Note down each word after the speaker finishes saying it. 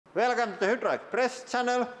Welcome to the Hydraulic Press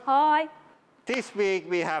channel. Hi. This week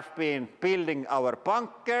we have been building our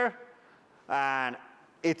bunker and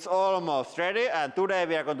it's almost ready, and today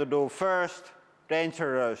we are going to do first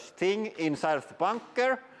dangerous thing inside of the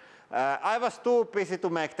bunker. I was too busy to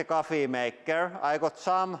make the coffee maker. I got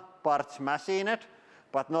some parts machined,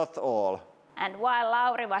 but not all. And while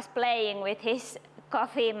Lauri was playing with his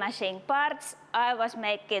coffee machine parts, I was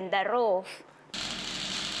making the roof.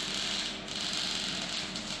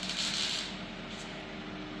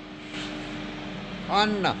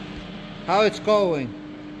 Anna, how it's going?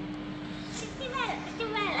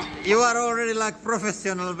 You are already like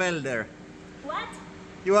professional welder. What?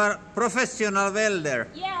 You are professional welder.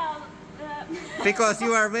 Yeah. Because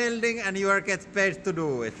you are welding and you are get paid to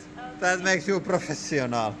do it. Okay. That makes you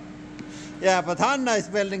professional. Yeah, but Hanna is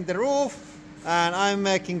welding the roof and I'm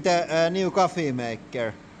making the new coffee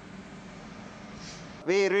maker.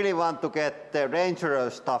 We really want to get the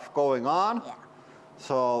dangerous stuff going on. Yeah.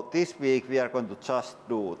 So this week we are going to just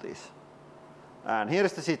do this. And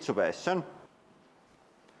here's the situation.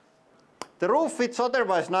 The roof fits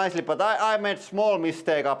otherwise nicely, but I made a small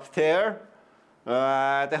mistake up there.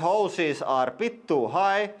 The hoses are a bit too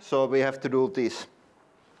high, so we have to do this.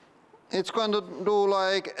 It's going to do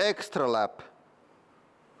like extra lap.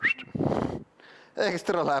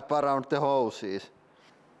 Extra lap around the hoses.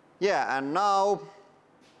 Yeah, and now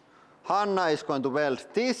Hanna is going to weld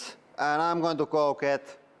this, and I'm going to go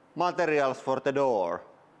get materials for the door.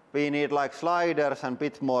 We need like sliders and a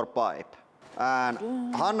bit more pipe. And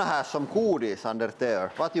Hanna has some goodies under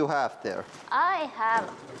there. What you have there? I have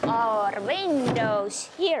our windows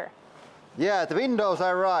here. Yeah, the windows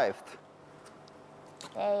arrived.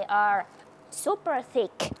 They are super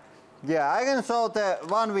thick. Yeah, I can show the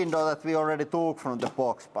one window that we already took from the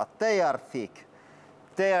box, but they are thick.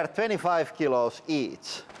 They are 25 kilos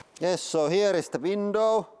each. Yes, so here is the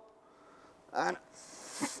window. And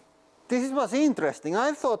this was interesting.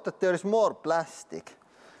 I thought that there is more plastic,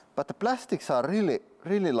 but the plastics are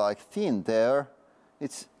really like thin there.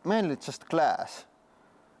 It's mainly just glass.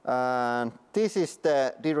 And this is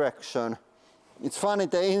the direction. It's funny,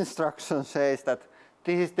 the instruction says that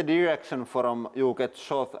this is the direction from you get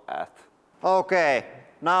shot at. Okay,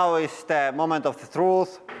 now is the moment of the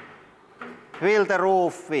truth. Will the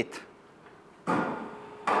roof fit?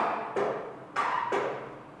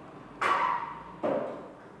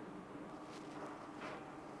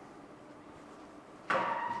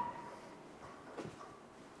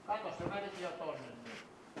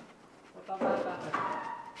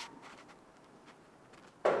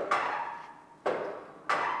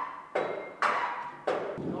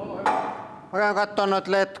 Mä käyn kattoo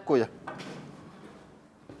noita letkuja.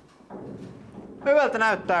 Hyvältä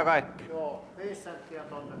näyttää kaikki. Joo, 5 senttiä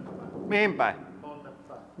tonne päin. Mihin päin? Tonne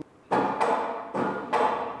päin.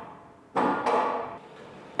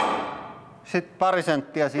 Sitten pari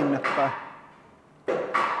senttiä sinne päin.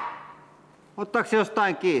 Ottaako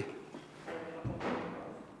jostain kiinni?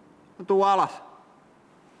 Tuu alas.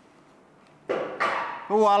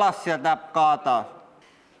 Tuu alas, sieltä kaataa.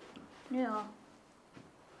 Joo.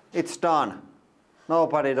 It's done.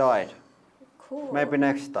 Nobody died. Cool. Maybe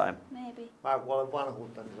next time. Maybe. Mä kun olen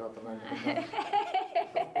vanhuutta, niin saatan näin.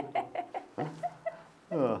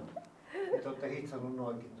 Te olette hitsannut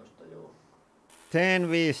noinkin tosta, joo. Then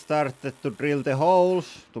we started to drill the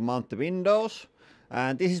holes to mount the windows.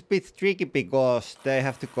 And this is a bit tricky because they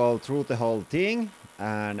have to go through the whole thing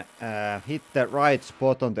and hit the right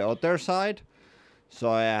spot on the other side. So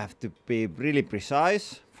I have to be really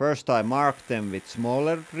precise. First I mark them with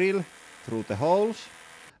smaller drill through the holes,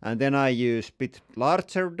 and then I use a bit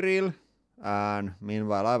larger drill, and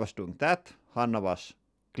meanwhile I was doing that, Hanna was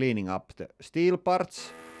cleaning up the steel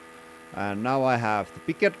parts. And now I have the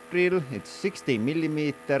bigger drill, it's 16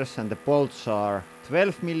 millimeters and the bolts are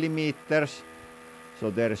 12 millimeters,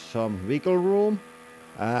 so there is some wiggle room.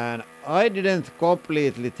 And I didn't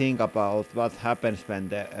completely think about what happens when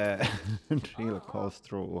the drill goes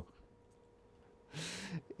through.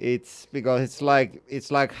 It's because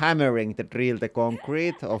it's like hammering the drill, the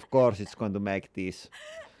concrete. Of course, it's going to make this.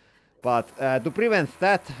 But to prevent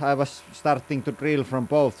that, I was starting to drill from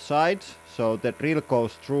both sides, so the drill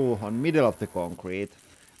goes through on middle of the concrete.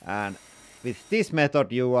 And with this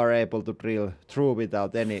method, you are able to drill through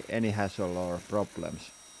without any hassle or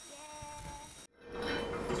problems.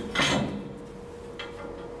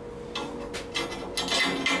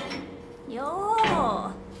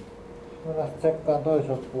 Joo. Mä lähtin tsekkaan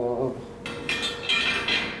toiselta puolelta.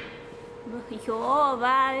 Joo,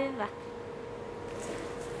 vähän hyvä.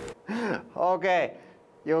 Okay,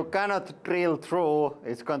 you cannot drill through,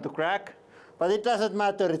 it's going to crack. But it doesn't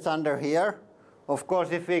matter, it's under here. of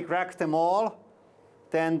course, if we crack them all,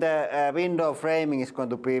 then the window framing is going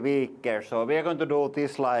to be weaker. So we are going to do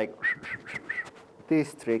this like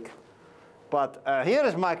this trick. But here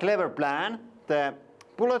is my clever plan. The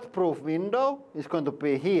bulletproof window is going to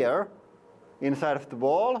be here inside of the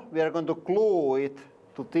wall. We are going to glue it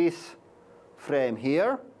to this frame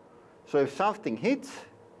here. So if something hits,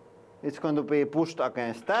 it's going to be pushed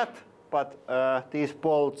against that, but these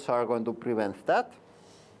bolts are going to prevent that.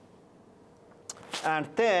 And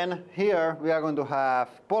then here we are going to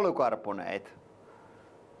have polycarbonate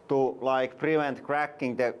to like prevent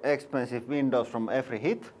cracking the expensive windows from every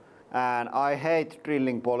hit. And I hate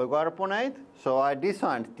drilling polycarbonate, so I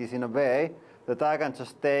designed this in a way that I can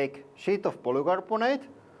just take sheet of polycarbonate,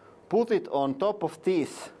 put it on top of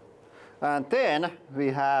this, and then we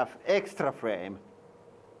have extra frame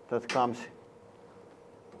that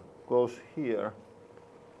goes here.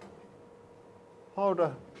 How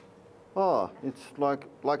the? Oh, it's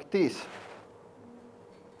like this.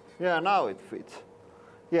 Yeah, now it fits.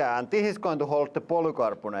 Yeah, and this is going to hold the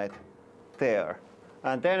polycarbonate there.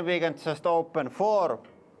 And then we can just open 4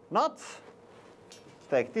 nuts,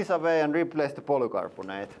 take this away and replace the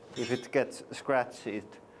polycarbonate if it gets scratched.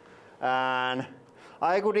 And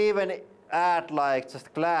I could even add like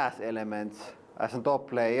just glass elements as a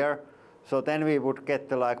top layer. So then we would get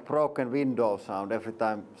the like broken window sound every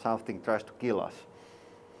time something tries to kill us.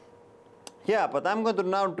 Yeah, but I'm going to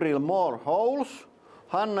now drill more holes.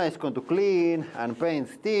 Hanna is going to clean and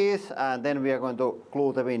paint these, and then we are going to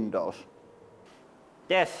glue the windows.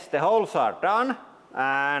 Yes, the holes are done,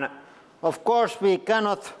 and of course we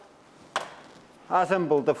cannot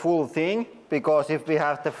assemble the full thing, because if we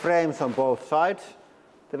have the frames on both sides,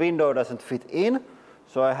 the window doesn't fit in.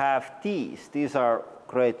 So I have these. These are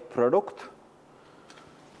great product.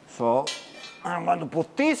 So I'm going to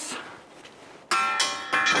put this.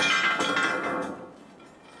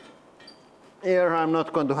 Here I'm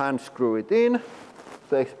not going to hand screw it in.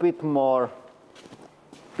 Takes a bit more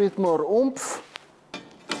oomph.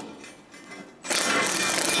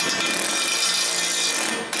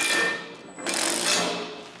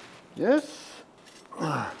 Yes.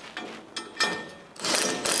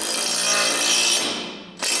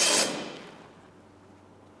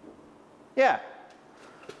 Yeah.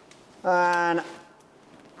 And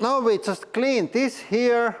now we just clean this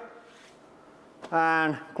here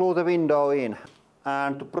and glue the window in.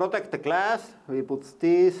 And to protect the glass, we put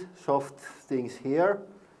these soft things here.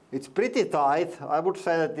 It's pretty tight. I would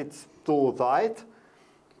say that it's too tight,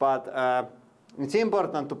 but it's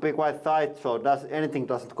important to be quite tight so anything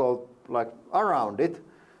doesn't go like around it.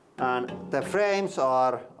 And the frames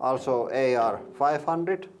are also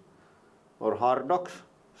AR500 or Hardox,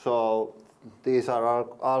 so these are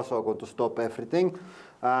also going to stop everything.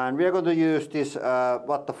 And we are going to use this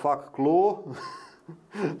what the fuck glue.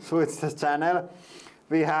 Switch the channel.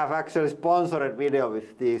 We have actually sponsored video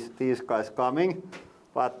with these guys coming,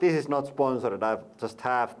 but this is not sponsored. I just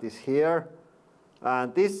have this here,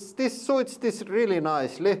 and this suits this really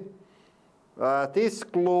nicely. This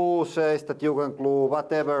glue says that you can glue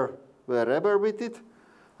whatever wherever with it,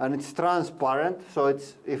 and it's transparent, so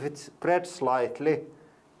if it's spread slightly, it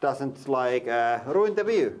doesn't like ruin the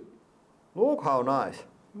view. Look how nice.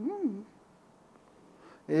 Mm.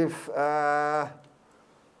 If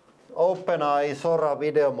OpenAI Sora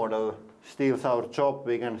video model steals our job,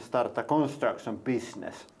 we can start a construction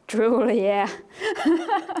business. Truly, yeah.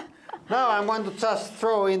 Now I'm going to just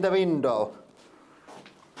throw in the window.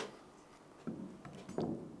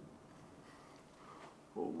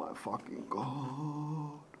 Oh my fucking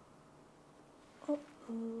god.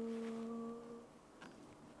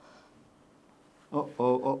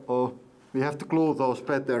 Uh-oh. We have to glue those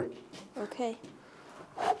better. Okay.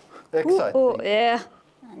 Exciting. Yeah.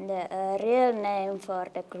 And the real name for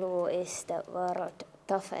the glue is the world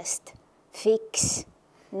toughest fix,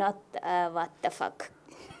 not what the fuck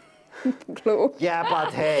glue. Yeah,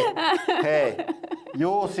 but hey,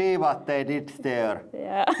 you see what they did there.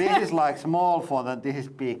 Yeah. This is like small font and this is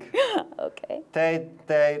big. Okay. They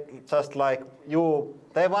just like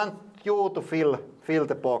they want you to fill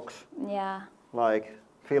the box. Yeah. Like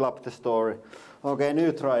fill up the story. Okay,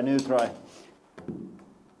 new try.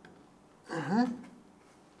 Uh-huh.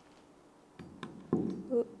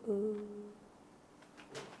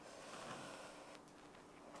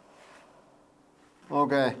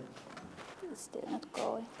 Okay. It's still not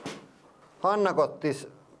going. Hanna got this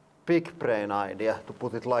big brain idea to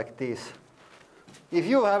put it like this. If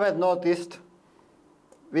you haven't noticed,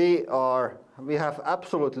 we have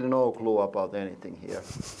absolutely no clue about anything here.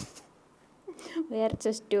 We are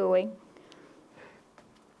just doing.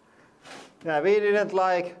 Yeah, we didn't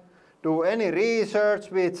like do any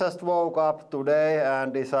research. We just woke up today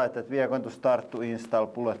and decided that we are going to start to install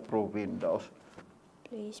bulletproof windows.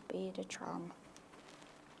 Please be the charm.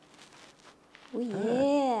 Oh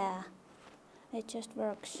yeah, it just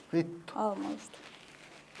works. Vittu. Almost.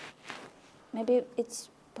 Maybe it's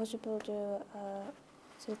possible to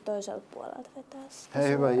toiselta puolelta vetää sitä. Hei,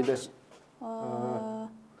 hyvä idea.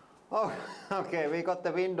 Oh, okay, we got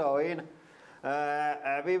the window in.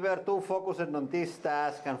 We were too focused on this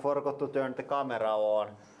task and forgot to turn the camera on.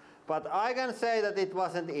 But I can say that it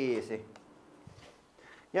wasn't easy.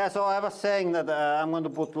 Yeah, so I was saying that I'm going to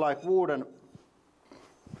put like wooden,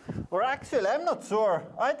 or actually I'm not sure.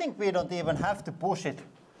 I think we don't even have to push it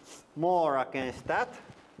more against that,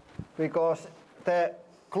 because the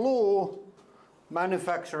glue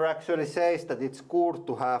manufacturer actually says that it's good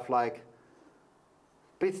to have like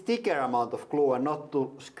a bit thicker amount of glue and not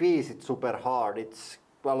to squeeze it super hard. It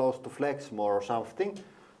allows to flex more or something.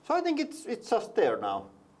 So I think it's just there now.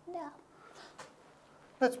 Yeah.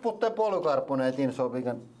 Let's put the polycarbonate in so we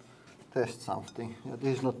can test something. Yeah,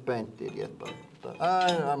 this is not painted yet, but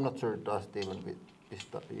I'm not sure it does even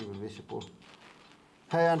visible.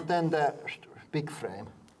 Hey, and then the big frame.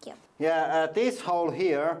 Yep. Yeah, this hole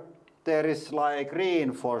here, there is like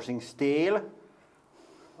reinforcing steel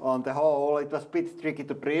on the hole. It was a bit tricky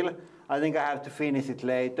to drill. I think I have to finish it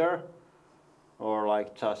later, or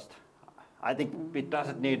like just. I think it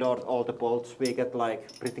doesn't need all the bolts. We get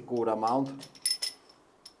like pretty good amount.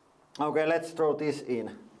 Okay, let's throw this in.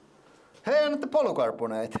 Hey, and the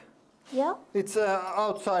polycarbonate. Yeah. It's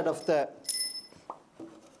outside of the.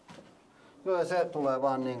 Joo, se tulee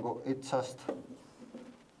vaan niinku, it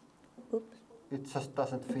just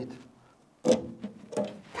doesn't fit.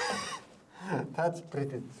 That's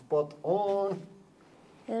pretty spot on.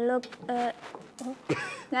 Look,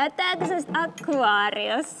 näyttääkö se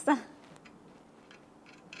akvaariossa?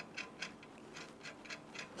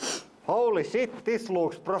 Holy shit, this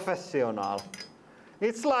looks professional.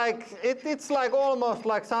 It's like almost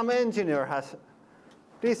like some engineer has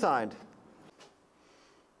designed.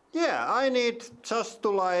 Yeah, I need just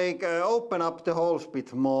to like open up the holes a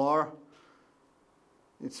bit more.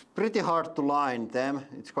 It's pretty hard to line them.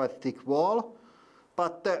 It's quite a thick wall.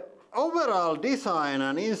 But the overall design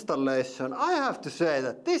and installation, I have to say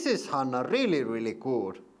that this is, Hanna, really, really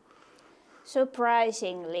good.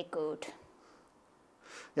 Surprisingly good.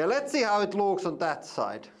 Yeah, let's see how it looks on that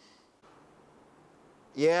side.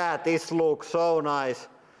 Yeah, this looks so nice.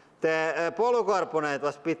 The polycarbonate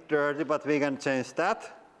was a bit dirty, but we can change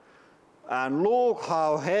that. And look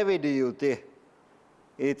how heavy duty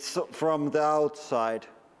it's from the outside.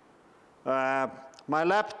 My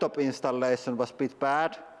laptop installation was a bit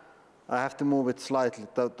bad. I have to move it slightly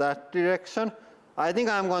to that direction. I think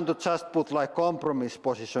I'm going to just put like compromise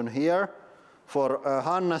position here for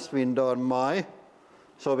Hanna's window and mine,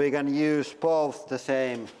 so we can use both the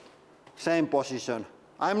same position.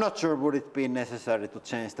 I'm not sure would it be necessary to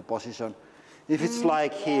change the position. If it's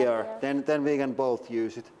like here, then we can both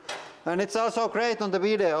use it. And it's also great on the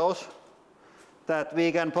videos that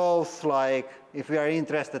we can both, like, if we are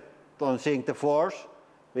interested on seeing the force,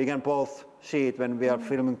 we can both see it when we are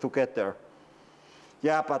filming together.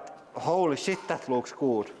 Yeah, but holy shit, that looks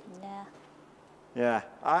good. Yeah. Yeah,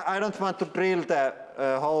 I don't want to drill the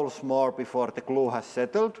holes more before the glue has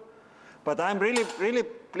settled, but I'm really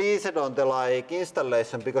pleased on the like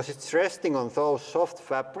installation because it's resting on those soft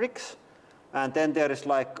fabrics, and then there is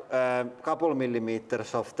like a couple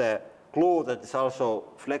millimeters of the glue that is also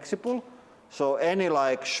flexible, so any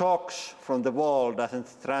like shocks from the wall doesn't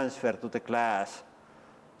transfer to the glass.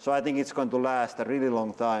 So I think it's going to last a really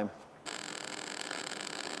long time.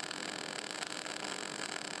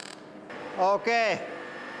 Okay,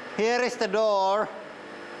 here is the door,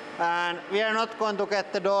 and we are not going to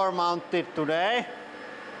get the door mounted today.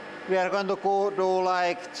 We are going to do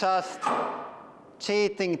like just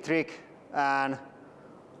cheating trick and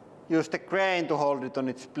use the crane to hold it on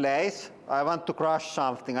its place. I want to crush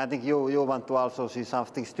something. I think you want to also see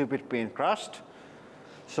something stupid being crushed.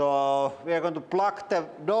 So we are going to plug the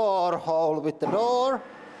door hole with the door.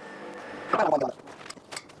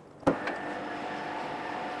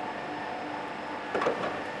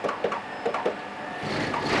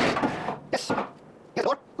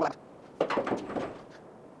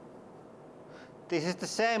 This is the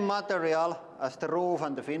same material as the roof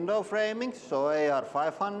and the window framing, so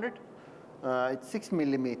AR500. It's 6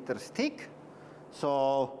 millimeters thick,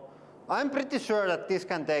 so I'm pretty sure that this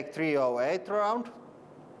can take 308 round.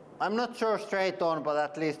 I'm not sure straight on, but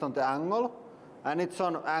at least on the angle, and it's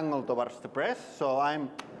on angle towards the press, so I'm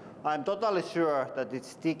totally sure that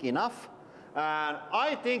it's thick enough. And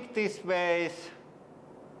I think this weighs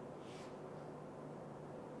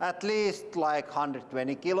at least like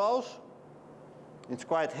 120 kilos. It's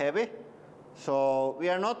quite heavy. So we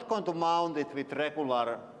are not going to mount it with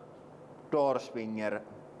regular door swinger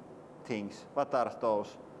things. What are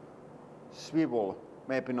those? Swivel,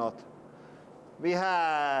 maybe not. We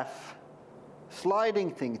have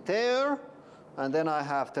sliding thing there, and then I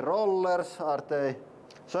have the rollers. Are they?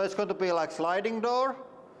 So it's going to be like sliding door,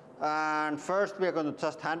 and first we are going to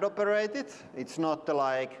just hand operate it. It's not the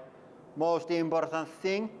like most important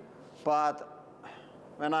thing, but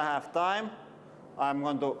when I have time, I'm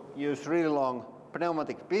going to use really long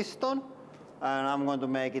pneumatic piston, and I'm going to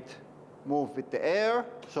make it move with the air.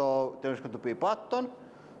 So there's going to be a button,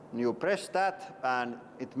 and you press that, and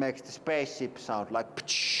it makes the spaceship sound like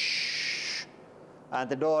psh, and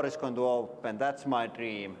the door is going to open. That's my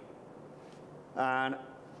dream. And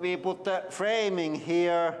we put the framing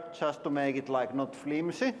here just to make it like not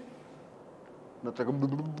flimsy. Not like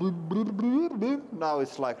now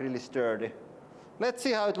it's like really sturdy. Let's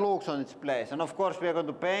see how it looks on its place. And of course we are going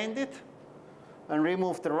to paint it and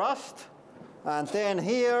remove the rust. And then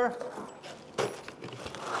here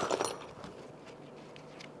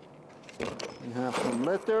we have some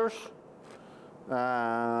letters.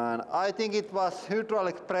 And I think it was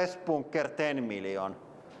hydraulic press bunker 10 million.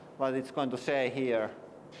 What it's going to say here.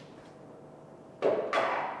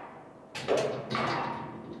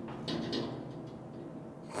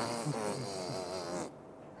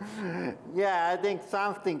 Yeah, I think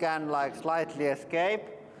something can like slightly escape.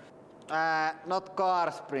 Not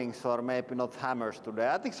car springs or maybe not hammers today.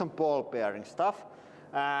 I think some ball bearing stuff.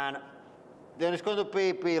 And then it's going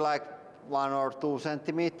to be like 1 or 2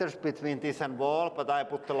 centimeters between this and wall, but I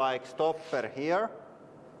put the like stopper here.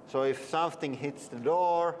 So if something hits the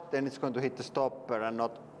door, then it's going to hit the stopper and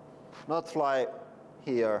not fly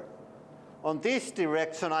here. On this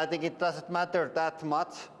direction, I think it doesn't matter that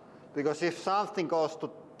much, because if something goes to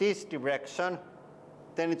this direction,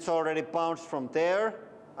 then it's already bounced from there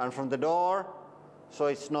and from the door, so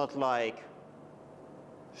it's not like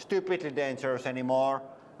stupidly dangerous anymore.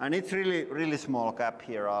 And it's really small gap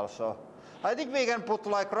here also. I think we can put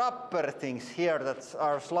like rubber things here that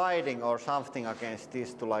are sliding or something against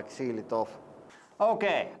this to like seal it off.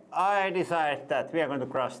 Okay, I decided that we are going to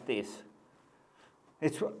crush this.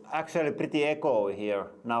 It's actually pretty echoey here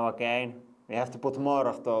now again. We have to put more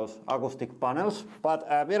of those acoustic panels, but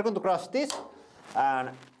we are going to crush this, and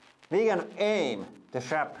we can aim the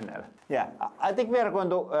shrapnel. Yeah, I think we are going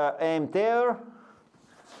to aim there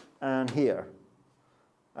and here.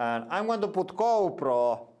 And I'm going to put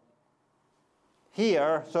GoPro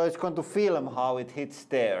here, so it's going to film how it hits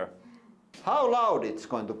there. How loud it's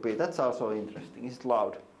going to be, that's also interesting. Is it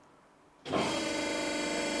loud?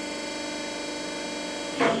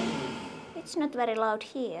 It's not very loud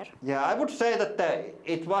here. Yeah, I would say that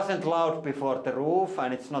it wasn't loud before the roof,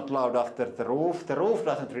 and it's not loud after the roof. The roof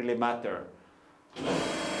doesn't really matter.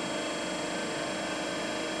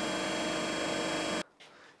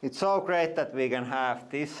 It's so great that we can have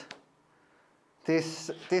this.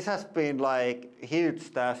 This has been like a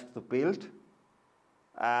huge task to build,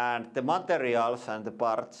 and the materials and the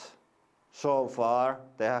parts so far,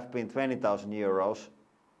 they have been 20,000 euros.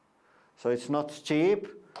 So it's not cheap,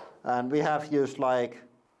 and we have used like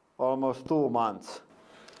almost 2 months.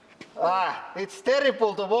 It's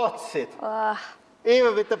terrible to watch it.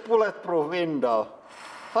 Even with the bulletproof window.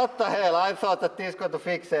 What the hell, I thought that this is going to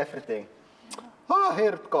fix everything. Oh,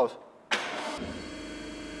 here it goes.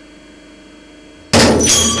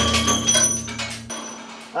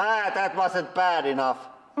 That wasn't bad enough.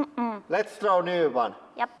 Let's throw a new one.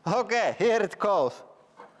 Yep. Okay, here it goes.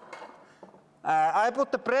 I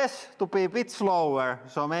put the press to be a bit slower,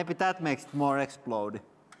 so maybe that makes it more explode.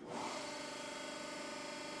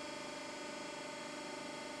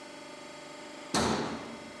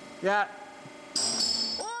 Yeah.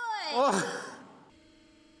 Oh.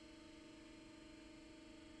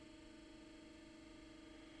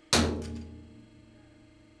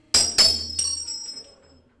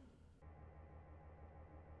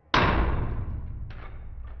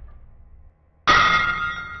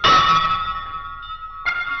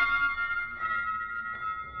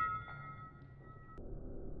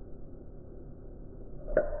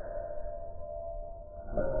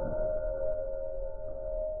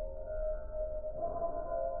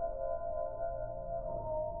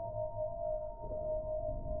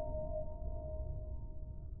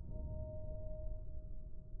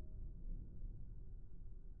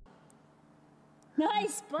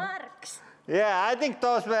 Nice sparks! Yeah, I think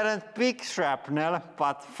those weren't big shrapnel,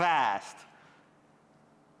 but fast.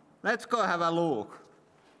 Let's go have a look.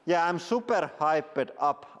 Yeah, I'm super hyped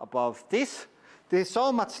up about this. This is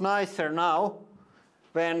so much nicer now.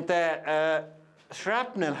 when the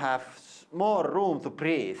shrapnel has more room to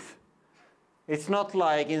breathe. It's not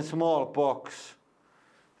like in small box.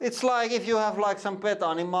 It's like if you have like some pet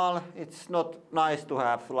animal, it's not nice to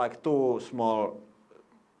have like too small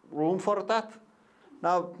room for that.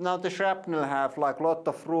 Now the shrapnel have like lot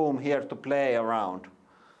of room here to play around.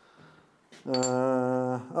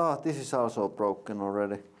 Oh, this is also broken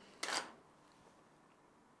already.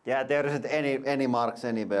 Yeah, there isn't any marks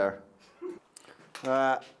anywhere.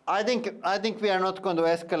 I think we are not going to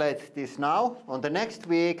escalate this now. On the next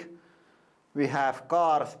week, we have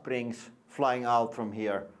car springs flying out from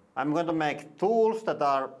here. I'm going to make tools that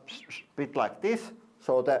are a bit like this,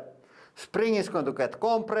 so the spring is going to get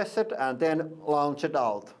compressed and then launched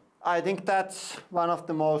out. I think that's one of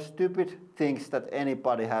the most stupid things that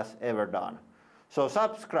anybody has ever done. So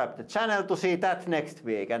subscribe to the channel to see that next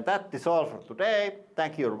week. And that is all for today.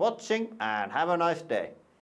 Thank you for watching and have a nice day.